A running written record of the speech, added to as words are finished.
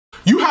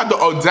You had the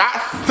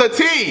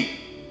audacity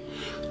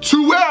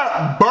to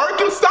wear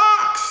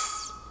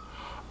Birkenstocks?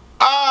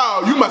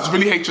 Oh, you must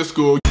really hate your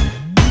school.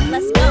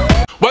 Let's go.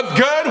 What's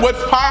good?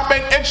 What's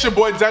poppin'? It's your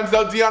boy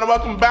Denzel Dion and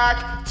welcome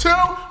back to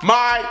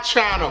my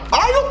channel.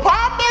 Are you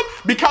poppin'?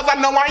 Because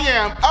I know I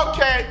am.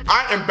 Okay,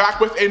 I am back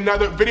with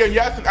another video.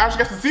 Yes, and as you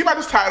guys can see by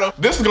this title,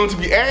 this is going to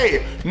be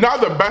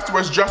another best or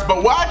worst dress,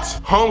 but what?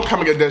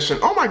 Homecoming edition.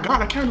 Oh my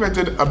God, I can't believe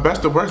I did a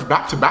best or worst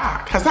back to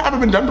back. Has that ever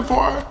been done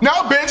before? No,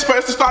 bitch, but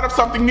it's the start of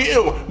something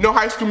new. No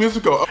High School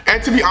Musical.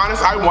 And to be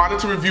honest, I wanted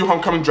to review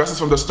homecoming dresses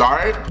from the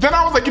start. Then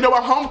I was like, you know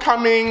what,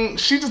 homecoming,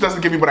 she just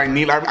doesn't give me what I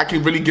need. I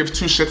can really give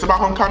two shits about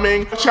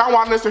homecoming. But y'all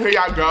want this, so here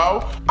y'all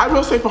go. I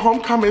will say for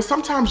homecoming,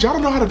 sometimes y'all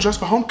don't know how to dress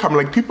for homecoming.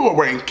 Like, people are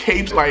wearing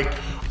capes, like,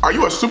 are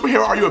you a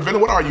superhero? Are you a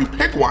villain? What are you?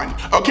 Pick one.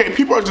 Okay,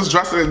 people are just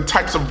dressing in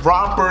types of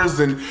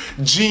rompers and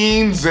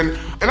jeans and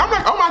I'm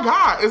like, oh my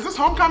God, is this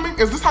homecoming?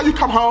 Is this how you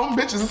come home,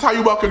 bitch? Is this how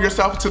you welcome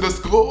yourself to the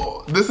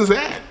school? This is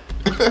it.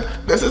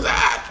 This is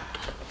it.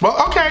 Well,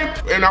 okay,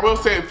 and I will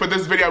say for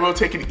this video, I will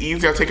take it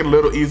easy. I'll take it a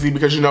little easy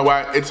because you know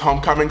what? It's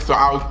homecoming, so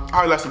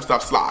I'll let some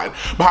stuff slide.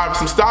 But however,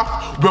 some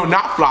stuff will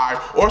not fly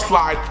or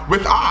slide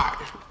with I.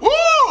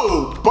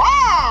 Ooh,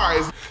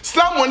 bars!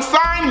 Someone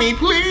sign me,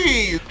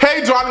 please.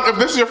 Hey, darling, if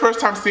this is your first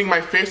time seeing my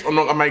face or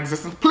knowing of my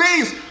existence,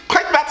 please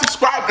click that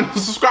subscribe and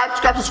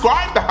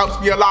subscribe. That helps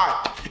me a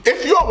lot.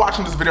 If you are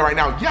watching this video right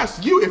now,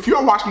 yes, you, if you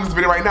are watching this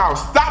video right now,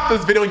 stop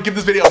this video and give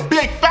this video a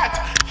big,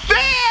 fat,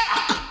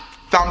 thick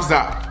thumbs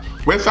up.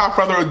 Without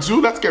further ado,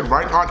 let's get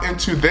right on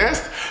into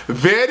this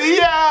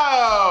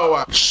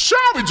video. Shall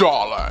we,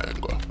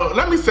 darling?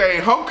 Let me say,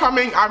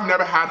 homecoming, I've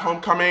never had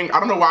homecoming. I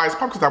don't know why, it's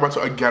probably because I went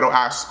to a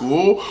ghetto-ass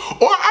school.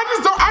 Or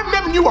I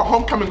never knew what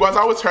homecoming was.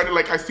 I always heard it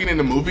like I seen it in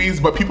the movies,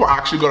 but people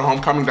actually go to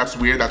homecoming. That's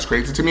weird, that's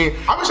crazy to me.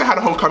 I wish I had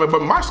a homecoming,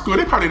 but my school,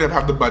 they probably didn't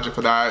have the budget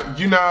for that.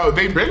 You know,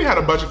 they barely had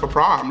a budget for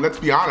prom, let's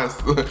be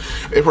honest.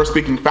 If we're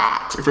speaking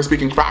facts, if we're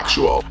speaking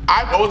factual.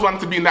 I've always wanted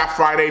to be in that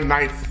Friday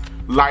nights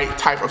light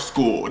type of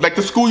school. Like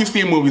the school you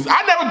see in movies.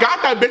 I never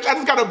got that, bitch. I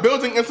just got a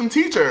building and some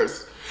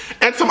teachers.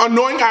 And some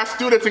annoying ass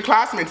students and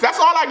classmates. That's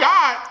all I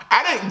got.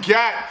 I didn't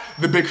get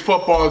the big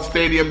football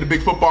stadium, the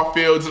big football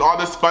fields, and all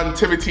this fun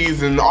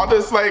activities and all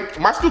this, like,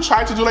 my school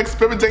tried to do like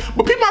spirit day,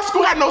 but people at my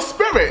school had no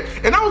spirit.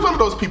 And I was one of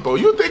those people.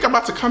 You think I'm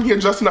about to come here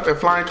dressing up in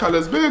flying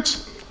colors,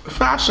 bitch?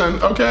 Fashion,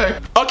 okay.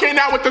 Okay,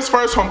 now with this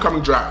first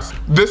homecoming dress.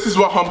 This is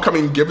what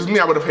homecoming gives me.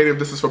 I would have hated if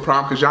this is for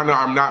prom because y'all know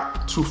I'm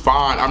not too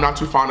fond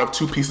of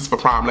two pieces for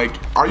prom. Like,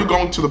 are you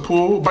going to the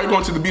pool? Are you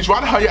going to the beach? Why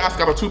the hell your ass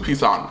got a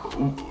two-piece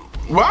on?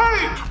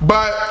 Why?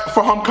 But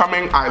for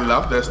homecoming, I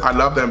love this. I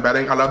love the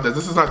embedding. I love this.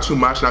 This is not too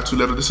much, not too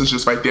little. This is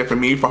just right there for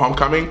me for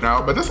homecoming.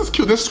 No, but this is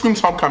cute. This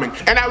screams homecoming.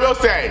 And I will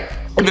say,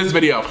 in this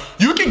video,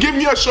 you can give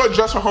me a short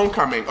dress for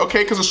homecoming,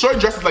 okay? Because a short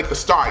dress is like the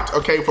start,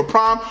 okay? For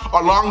prom,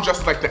 a long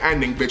dress is like the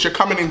ending, bitch. You're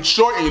coming in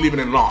short and you're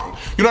leaving in long.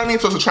 You know what I mean?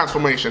 So it's a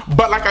transformation.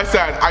 But like I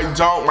said, I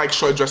don't like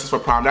short dresses for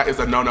prom. That is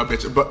a no-no,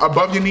 bitch. But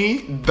above your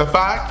knee, the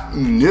fact,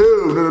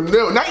 no.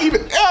 Not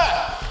even,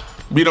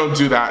 we don't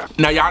do that.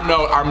 Now y'all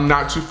know I'm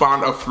not too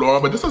fond of floral,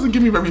 but this doesn't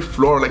give me very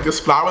floral. Like this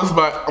flowers,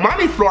 but when I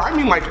mean floral, I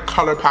mean like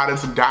color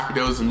patterns and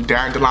daffodils and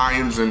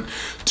dandelions and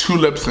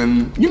tulips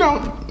and, you know,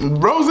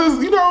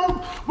 roses, you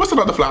know. What's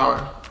another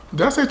flower?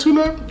 Did I say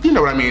tulip? You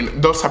know what I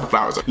mean, those type of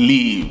flowers.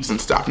 Leaves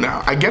and stuff.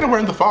 Now, I get it we're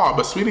in the fall,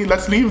 but sweetie,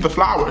 let's leave the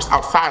flowers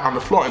outside on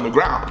the floor in the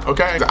ground,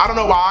 okay? I don't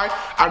know why,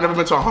 I've never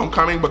been to a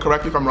homecoming, but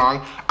correct me if I'm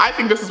wrong. I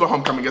think this is what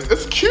homecoming is.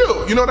 It's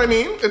cute, you know what I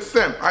mean? It's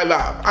simp, I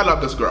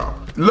love this girl.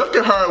 Look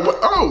at her,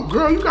 oh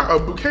girl, you got a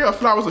bouquet of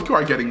flowers like you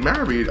are getting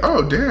married.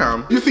 Oh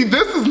damn. You see,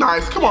 this is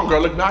nice. Come on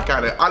girl, look back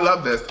at it. I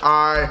love this,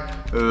 I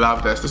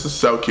love this. This is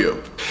so cute.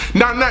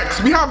 Now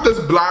next, we have this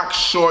black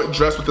short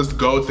dress with this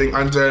gold thing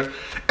under.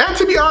 And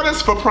to be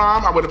honest, for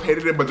prom, I would have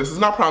hated it, but this is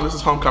not prom, this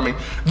is homecoming.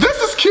 This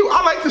is cute,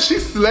 I like that she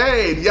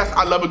slayed. Yes,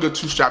 I love a good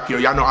two-strap here.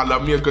 Y'all know I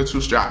love me a good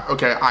two-strap,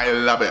 okay? I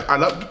love it. I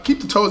love, keep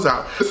the toes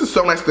out. This is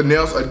so nice, the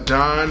nails are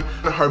done.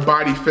 Her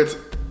body fits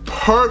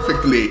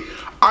perfectly.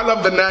 I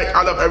love the neck,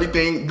 I love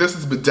everything. This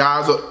is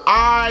bedazzled.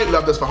 I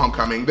love this for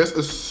homecoming. This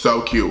is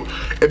so cute.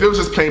 If it was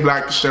just plain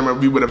black shimmer,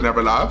 we would have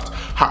never loved.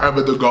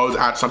 However, the gold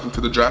adds something to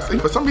the dress. And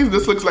for some reason,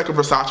 this looks like a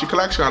Versace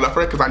collection. I love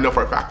her because I know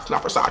for a fact it's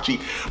not Versace,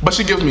 but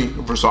she gives me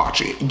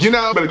Versace. You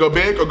know, better go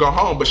big or go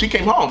home, but she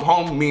came home.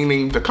 Home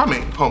meaning the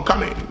coming,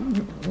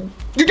 homecoming.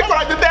 You get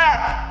what I did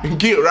there?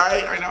 Cute,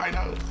 right?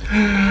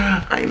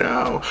 I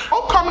know.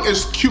 Homecoming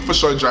is cute for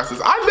short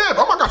dresses.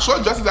 Oh my God,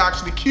 short dresses are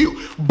actually cute.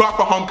 But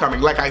for homecoming,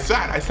 like I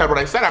said what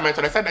I said, I meant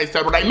what I said, I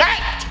said what I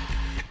meant.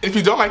 If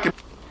you don't like it,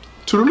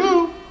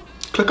 toodaloo,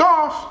 click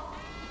off.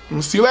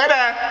 See you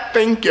later,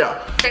 thank you.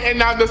 And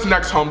now this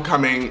next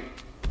homecoming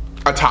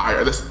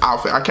attire, this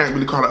outfit, I can't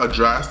really call it a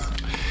dress.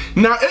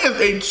 Now it is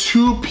a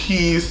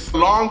two-piece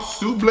long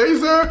suit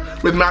blazer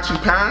with matching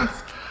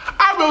pants.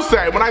 I will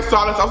say, when I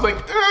saw this, I was like,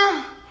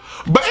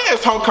 But it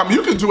is homecoming.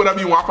 You can do whatever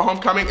you want for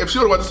homecoming. If she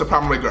would've worn this, a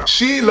problem with girl.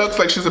 She looks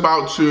like she's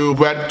about to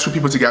wed two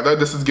people together.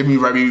 This is giving me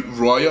very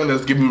royal and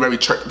it's giving me very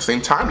church at the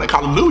same time. Like,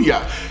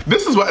 hallelujah.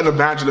 This is what an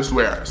evangelist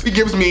wears. He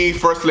gives me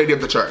first lady of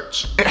the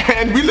church.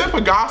 And we live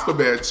for gospel,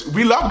 bitch.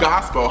 We love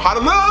gospel.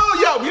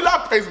 Hallelujah. We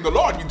love praising the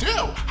Lord. We do.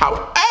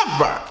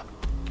 However,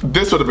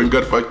 this would have been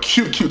good for a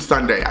cute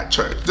Sunday at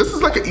church. This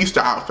is like an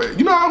Easter outfit.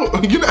 You know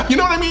what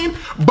I mean?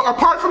 But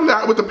apart from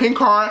that, with the pink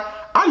heart,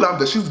 I love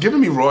this. She's giving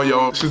me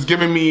royal. She's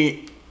giving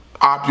me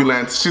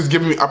opulence. She's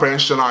giving me upper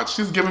echelon.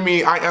 She's giving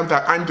me,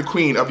 I'm the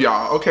queen of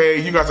y'all,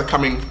 okay? You guys are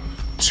coming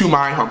to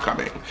my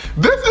homecoming.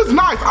 This is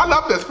nice. I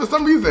love this for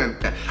some reason.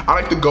 I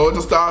like the gold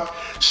and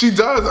stuff. She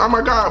does, oh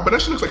my God, but then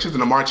she looks like she's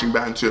in a marching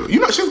band too. You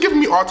know, she's giving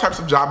me all types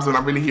of jobs and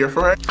I'm really here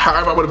for it.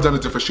 However, I would have done a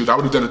different shoot. I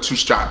would have done a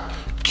two-strap.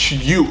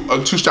 Cute,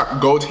 a two-strap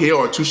gold heel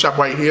or a two-strap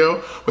white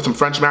heel with some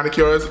French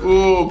manicures.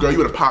 Ooh, girl, you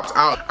would have popped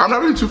out. I'm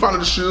not really too fond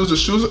of the shoes.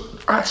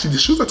 Actually, the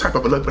shoes are type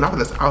of a look, but not with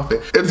this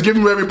outfit. It's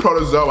giving very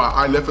protozoa.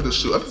 I live for the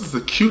shoe. This is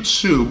a cute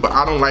shoe, but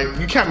I don't like,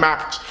 you can't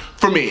match,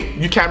 for me,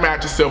 you can't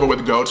match silver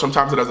with gold.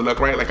 Sometimes it doesn't look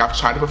right, like I've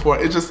tried it before.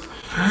 It just,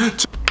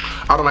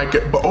 I don't like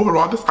it. But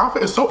overall, this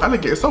outfit is so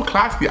elegant, it's so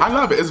classy. I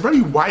love it. It's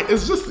very white.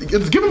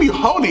 It's giving me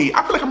holy.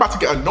 I feel like I'm about to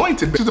get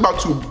anointed. She's about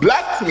to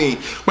bless me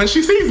when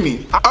she sees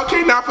me.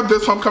 Okay, now for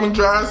this homecoming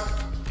dress.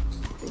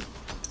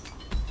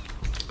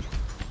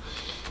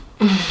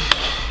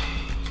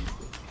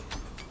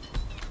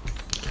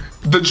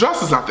 The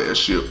dress is not the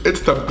issue.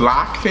 It's the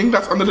black thing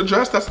that's under the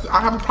dress.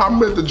 I have a problem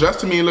with. The dress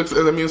to me looks,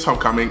 I mean, it's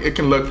homecoming. It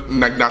can look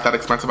like not that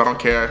expensive. I don't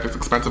care if it's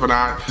expensive or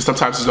not.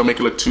 Sometimes just don't make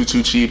it look too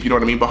cheap. You know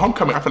what I mean? But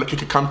homecoming, I feel like you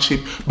can come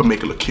cheap, but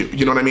make it look cute.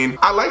 You know what I mean?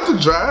 I like the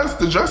dress.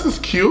 The dress is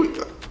cute.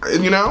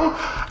 You know?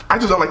 I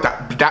just don't like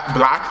that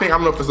black thing. I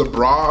don't know if it's a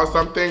bra or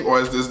something,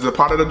 or is this the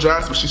part of the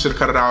dress, but she should have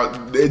cut it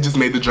out. It just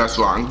made the dress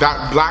wrong.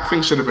 That black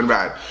thing should have been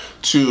red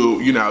to,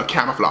 you know,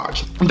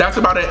 camouflage. That's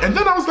about it. And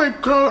then I was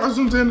like, girl, I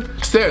zoomed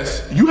in.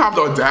 Sis, you have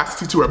the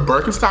audacity to wear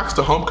Birkenstocks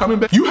to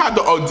homecoming? You have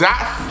the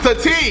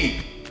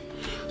audacity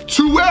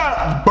to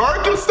wear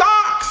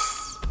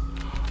Birkenstocks?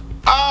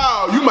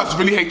 Oh, you must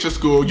really hate your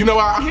school. You know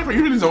what, I'm here for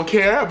you, really don't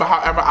care, but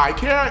however I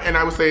care, and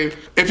I would say,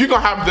 if you're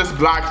gonna have this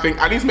black thing,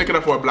 at least make it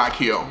up for a black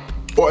heel.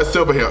 Or a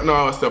silver heel.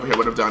 No, a silver heel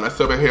would have done. A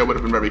silver heel would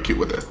have been very cute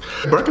with this.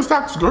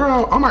 Birkenstocks,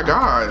 girl, oh my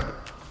God.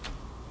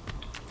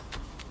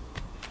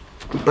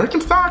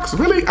 Birkenstocks,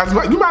 really?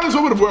 You might as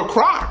well would have worn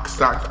Crocs.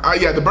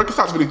 Yeah, the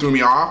Birkenstocks really threw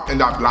me off, and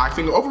that black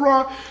thing.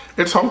 Overall,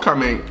 it's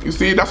homecoming. You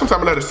see, that's what I'm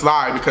gonna let it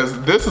slide,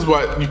 because this is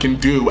what you can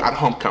do at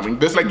homecoming.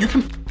 This, like, you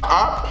can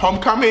up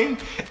homecoming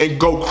and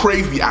go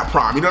crazy at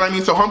prom. You know what I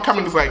mean? So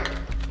homecoming is like,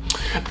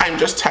 I'm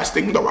just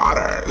testing the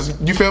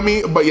waters. You feel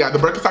me? But yeah, the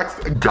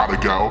Birkenstocks gotta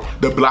go.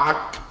 The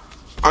black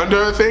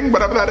under thing,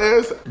 whatever that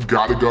is,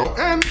 gotta go.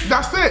 And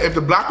that's it. If the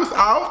black was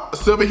out,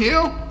 silver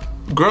heel,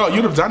 girl,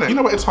 you'd have done it. You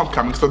know what, it's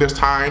homecoming, so there's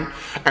time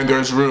and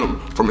there's room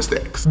for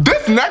mistakes.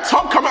 This next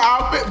homecoming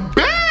outfit,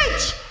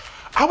 bitch!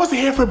 I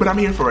wasn't here for it, but I'm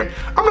here for it.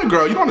 I'm like,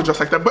 girl, you don't wanna dress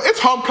like that, but it's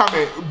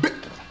homecoming.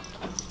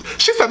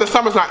 She said the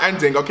summer's not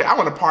ending. Okay, I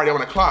wanna party, I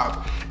wanna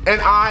club.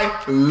 And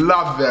I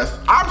love this.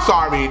 I'm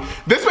sorry,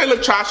 this may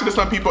look trashy to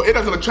some people. It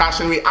doesn't look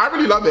trashy to me. I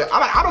really love it.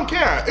 I don't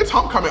care. It's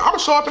homecoming. I'm gonna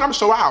show up and I'm gonna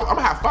show out. I'm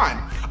gonna have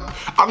fun.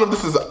 I don't know if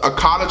this is a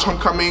college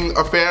homecoming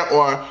affair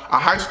or a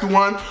high school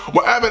one.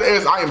 Whatever it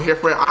is, I am here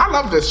for it. I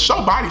love this.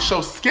 Show body,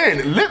 show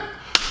skin, lip.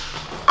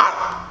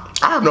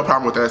 I have no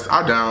problem with this.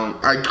 I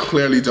don't. I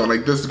clearly don't.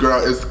 Like, this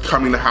girl is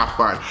coming to have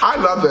fun. I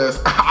love this.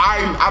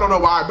 I don't know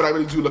why, but I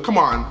really do. Look, come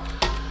on.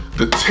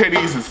 The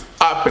titties is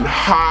up and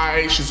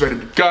high. She's ready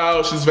to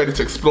go. She's ready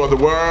to explore the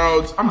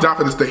world. I'm down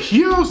for this. The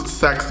heels,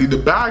 sexy. The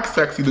bag,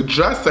 sexy. The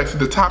dress, sexy.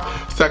 The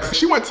top, sexy.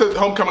 She went to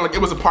homecoming like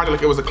it was a party,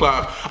 like it was a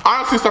club.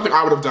 Honestly, something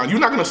I would have done. You're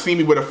not gonna see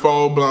me with a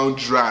full-blown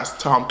dress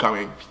to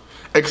homecoming.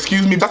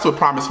 Excuse me, that's what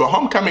promise for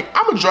homecoming.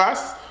 I'm a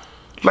dress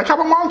like how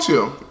I want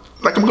to.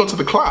 Like I'm going to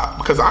the club,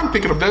 because I'm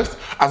thinking of this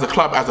as a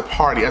club, as a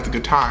party, as a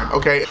good time,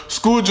 okay?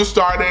 School just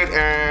started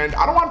and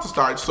I don't want it to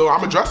start, so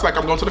I'm dressed like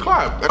I'm going to the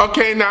club.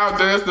 Okay, now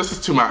this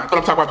is too much. I'm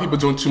talking about people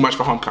doing too much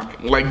for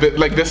homecoming. Like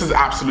this is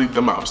absolutely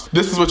the most.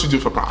 This is what you do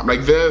for prom.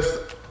 Like this,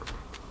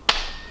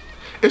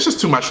 it's just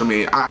too much for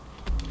me.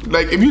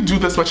 Like if you do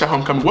this much at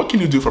homecoming, what can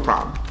you do for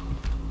prom?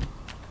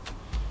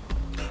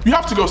 You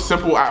have to go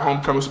simple at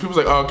homecoming, so people's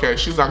like, oh, okay,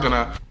 she's not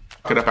gonna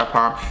it up at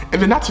prom, and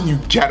then that's when you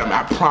get them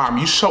at prom.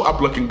 You show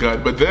up looking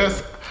good, but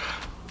this,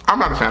 I'm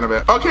not a fan of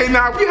it. Okay,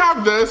 now we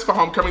have this for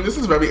homecoming. This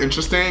is very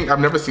interesting. I've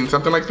never seen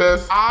something like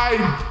this.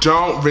 I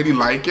don't really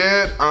like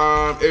it.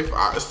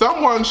 If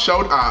someone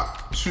showed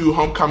up to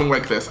homecoming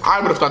like this,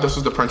 I would have thought this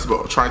was the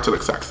principal trying to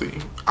look sexy.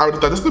 I would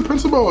have thought this is the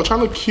principal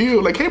trying to look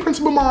cute. Like, hey,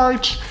 Principal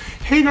March,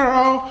 hey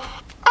girl.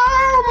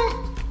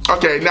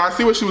 Okay, now I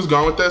see where she was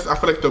going with this. I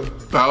feel like the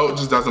belt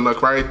just doesn't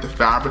look right. The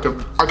fabric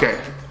of,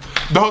 okay.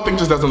 The whole thing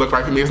just doesn't look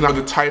right for me. It's not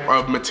the type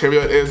of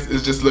material it is.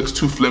 It just looks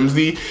too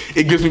flimsy.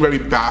 It gives me very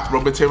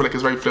bathrobe material. Like,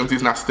 it's very flimsy.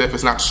 It's not stiff.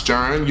 It's not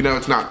stern. You know,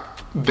 it's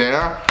not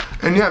there.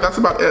 And yeah, that's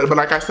about it. But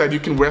like I said, you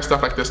can wear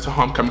stuff like this to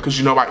homecoming, because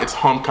you know why? It's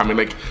homecoming.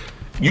 Like,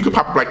 you could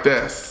pop up like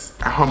this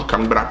at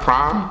homecoming, but at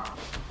prom,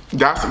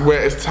 that's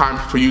where it's time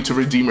for you to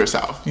redeem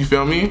yourself. You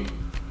feel me?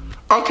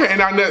 Okay, and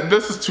now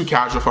this is too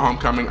casual for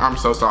homecoming. I'm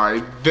so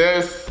sorry.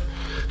 This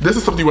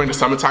is something you wear in the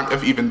summertime,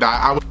 if even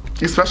that.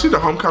 Especially the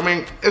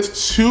homecoming,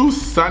 it's too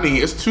sunny.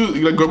 It's too,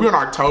 like, we're in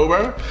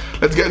October.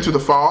 Let's get into the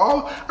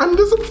fall. I mean,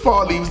 there's some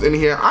fall leaves in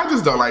here. I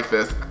just don't like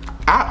this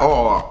at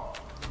all.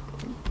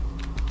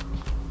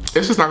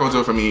 It's just not gonna do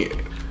it for me.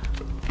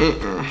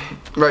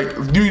 Like,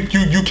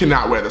 you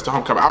cannot wear this to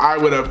homecoming. I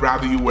would have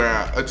rather you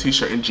wear a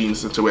t-shirt and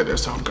jeans than to wear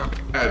this to homecoming.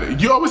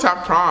 And you always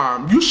have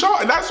prom. You show,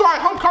 and that's why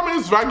homecoming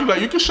is regular.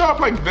 You can show up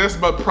like this,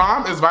 but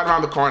prom is right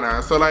around the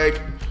corner. So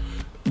like,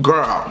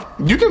 girl,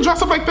 you can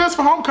dress up like this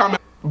for homecoming.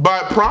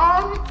 But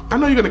prom, I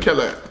know you're gonna kill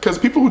it. Because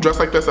people who dress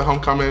like this at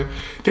homecoming,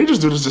 they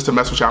just do this just to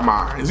mess with your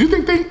minds. You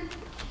think they,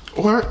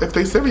 or if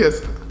they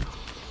serious.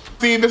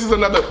 See, this is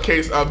another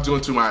case of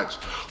doing too much.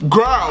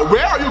 Girl,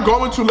 where are you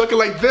going to looking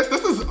like this?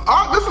 This is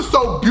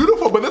so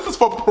beautiful, but this is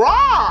for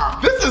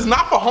prom. This is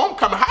not for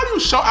homecoming. How do you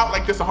show out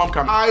like this at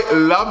homecoming? I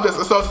love this.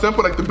 It's so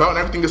simple, like the belt and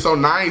everything is so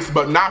nice,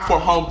 but not for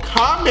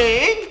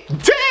homecoming.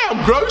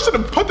 Damn, girl, you should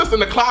have put this in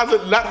the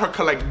closet, let her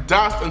collect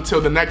dust until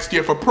the next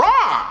year for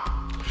prom.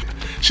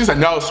 She's like,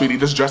 no, sweetie,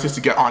 this dress needs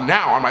to get on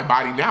now, on my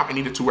body now. I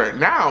needed to wear it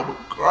now,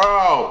 but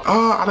girl,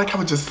 I like how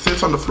it just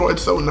sits on the floor.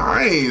 It's so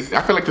nice.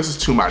 I feel like this is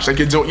too much. Like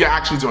you're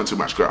actually doing too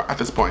much, girl, at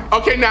this point.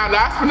 Okay, now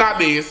last but not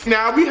least,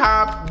 now we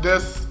have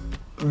this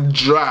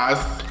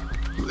dress.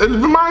 It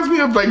reminds me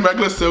of like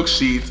regular silk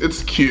sheets.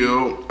 It's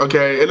cute,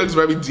 okay? It looks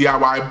very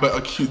DIY, but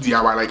a cute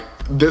DIY. Like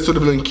this would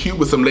have been cute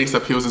with some lace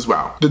up heels as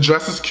well. The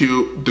dress is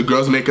cute. The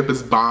girl's makeup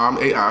is bomb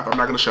AF. I'm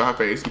not gonna show her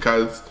face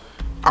because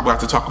I'm about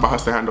to talk about her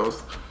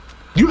sandals.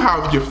 You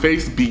have your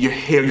face beat, your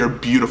hair, you're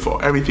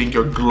beautiful. Everything,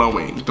 you're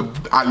glowing.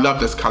 I love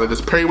this color, this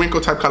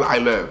periwinkle type color, I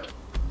live.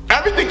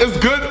 Everything is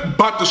good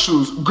but the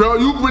shoes. Girl,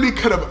 you really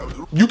could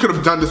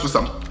have done this with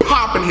some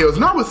popping heels,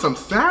 not with some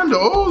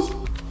sandals.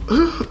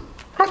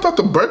 I thought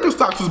the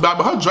Birkenstocks was bad,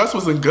 but her dress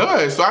wasn't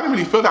good, so I didn't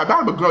really feel that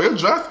bad. But girl, your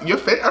dress, your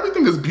face,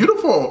 everything is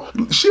beautiful.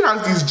 She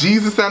has these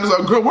Jesus sandals.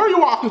 Girl, where are you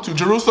walking to?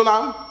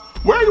 Jerusalem?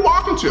 Where are you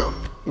walking to?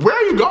 Where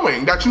are you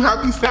going that you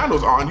have these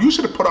sandals on? You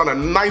should have put on a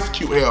nice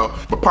cute heel.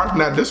 But apart from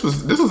that, this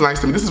is nice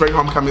to me. This is very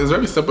homecoming. It's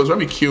very simple. It's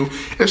very cute.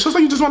 It shows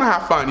like you just want to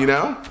have fun, you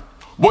know?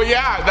 Well,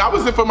 yeah, that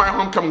was it for my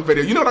homecoming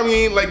video. You know what I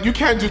mean? Like, you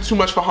can't do too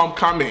much for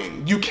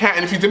homecoming. You can't.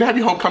 And if you didn't have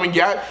your homecoming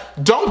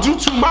yet, don't do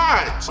too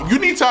much. You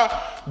need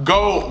to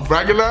go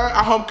regular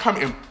at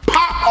homecoming and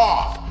pop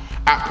off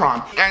at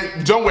prom.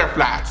 And don't wear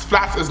flats.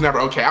 Flats is never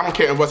okay. I don't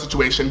care in what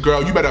situation.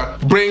 Girl, you better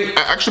bring an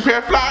extra pair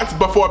of flats,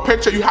 but for a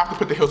picture, you have to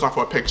put the heels on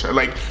for a picture.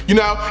 Like, you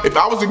know, if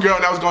I was a girl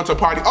and I was going to a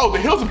party, oh, the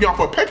heels would be on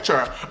for a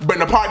picture, but in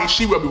the party,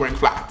 she will be wearing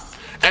flats.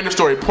 End of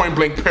story, point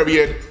blank,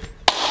 period.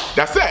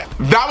 That's it.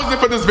 That was it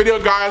for this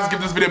video, guys.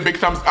 Give this video a big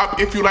thumbs up.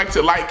 If you liked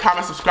it, like,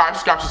 comment, subscribe.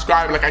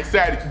 Like I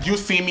said, you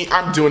see me,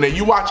 I'm doing it.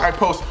 You watch, I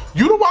post.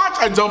 You don't watch,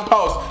 I don't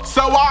post.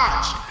 So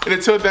watch. And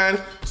until then,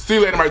 see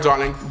you later, my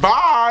darlings.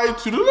 Bye.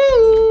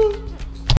 Toodaloo.